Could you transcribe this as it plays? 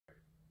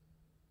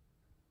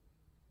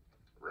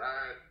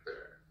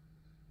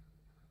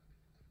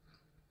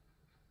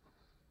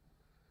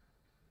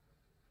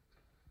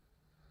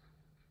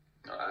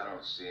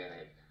don't see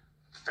any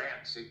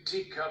fancy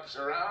teacups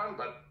around,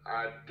 but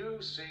I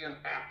do see an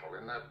apple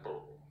in that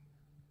bowl.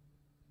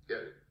 Get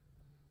it?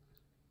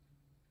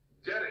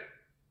 Get it?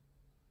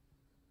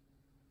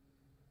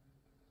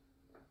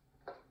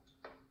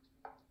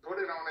 Put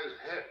it on his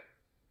head,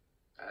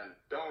 and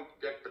don't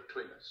get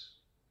between us.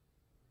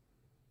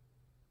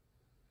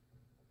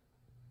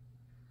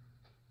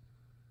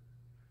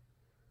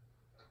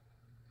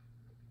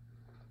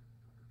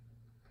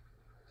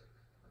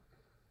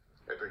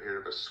 Ever hear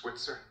of a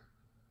Switzer?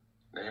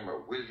 Name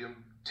of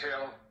William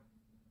Tell?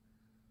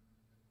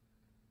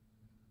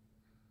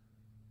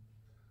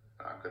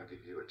 I'm going to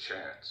give you a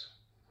chance.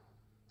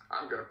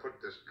 I'm going to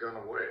put this gun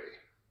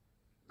away.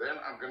 Then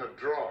I'm going to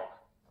draw.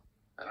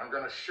 And I'm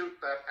going to shoot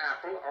that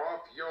apple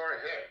off your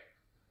head.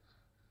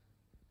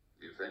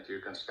 You think you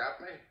can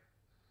stop me?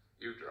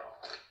 You draw.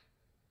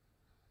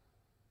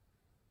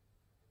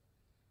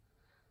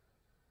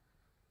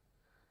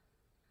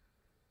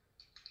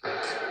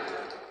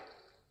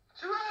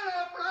 She ran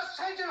off when I was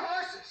changing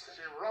horses.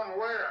 She run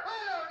where?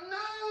 I don't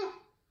know.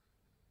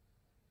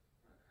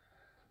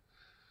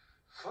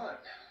 Fun.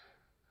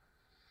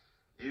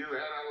 You had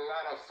a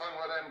lot of fun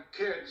with them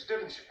kids,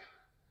 didn't you?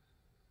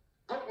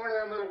 Put one of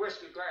them little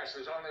whiskey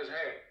glasses on his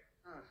head.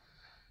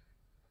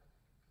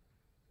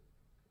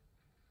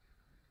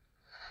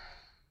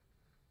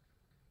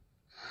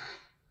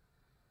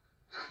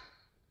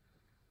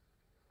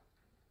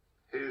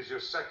 Here's your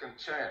second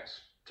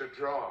chance to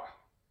draw.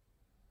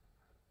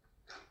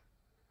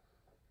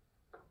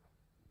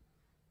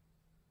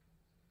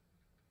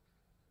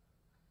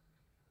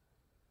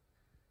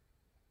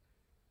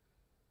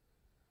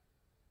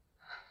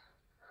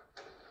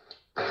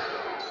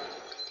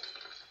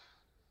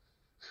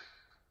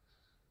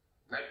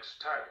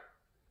 Next target.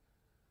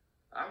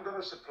 I'm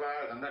going to supply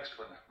the next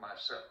one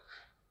myself.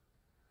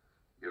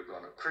 You're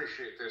going to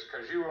appreciate this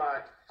because you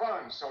like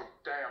fun so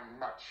damn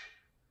much.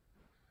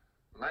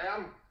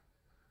 Ma'am,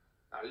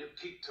 now you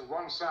keep to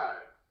one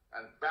side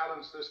and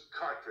balance this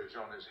cartridge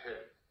on his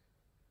head.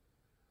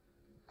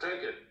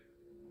 Take it.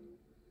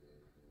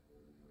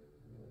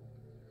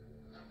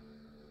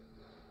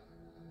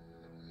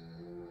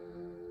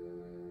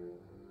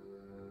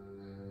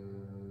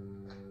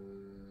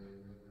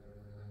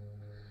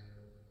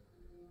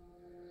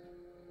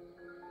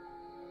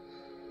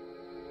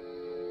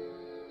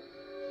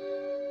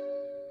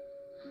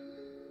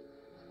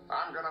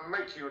 I'm gonna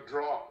make you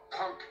draw,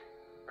 punk,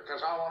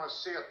 because I want to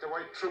see it the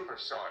way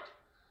troopers saw it.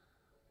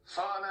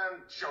 Fun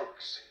and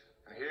jokes.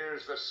 And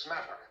here's the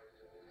snapper.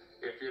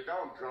 If you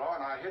don't draw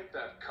and I hit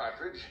that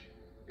cartridge,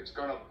 it's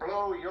gonna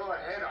blow your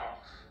head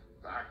off.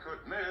 I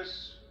could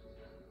miss.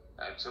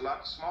 That's a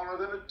lot smaller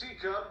than a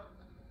teacup.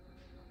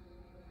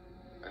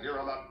 And you're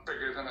a lot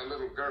bigger than a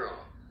little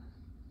girl.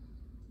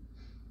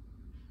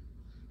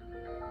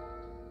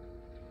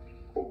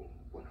 Oh,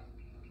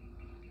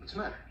 what's the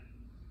matter?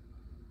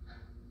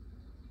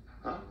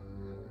 Huh?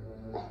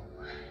 Oh,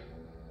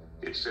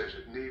 it says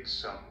it needs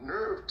some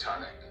nerve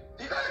tonic.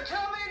 You're gonna kill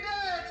me,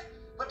 Dad!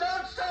 But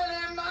don't stand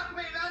there and mock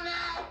me, not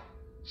now!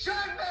 Shoot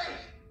me!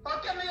 Or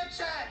give me a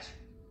chance!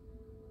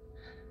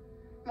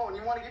 Come on,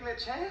 you want to give me a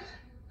chance?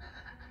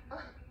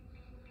 Huh?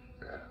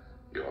 Yeah,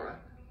 you all right?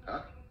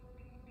 Huh?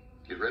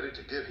 You ready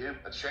to give him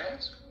a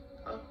chance?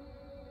 Huh?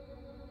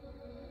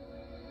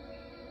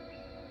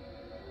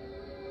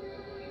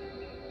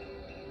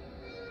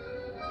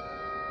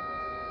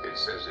 It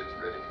says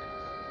it's ready.